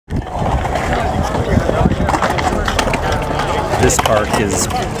This park is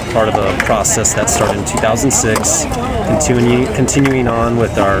part of a process that started in 2006, continuing on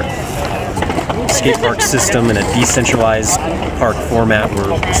with our skate park system in a decentralized park format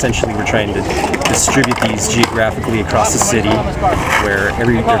where essentially we're trying to distribute these geographically across the city where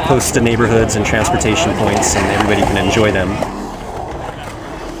they're close to neighborhoods and transportation points and everybody can enjoy them.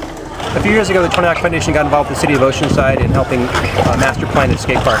 A few years ago, the 20 Act Foundation got involved with the city of Oceanside in helping master plan the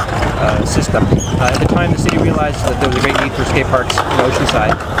skate park system. At the time, the city realized that there was a great need for skate parks in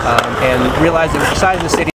Oceanside and realized that with the size of the city,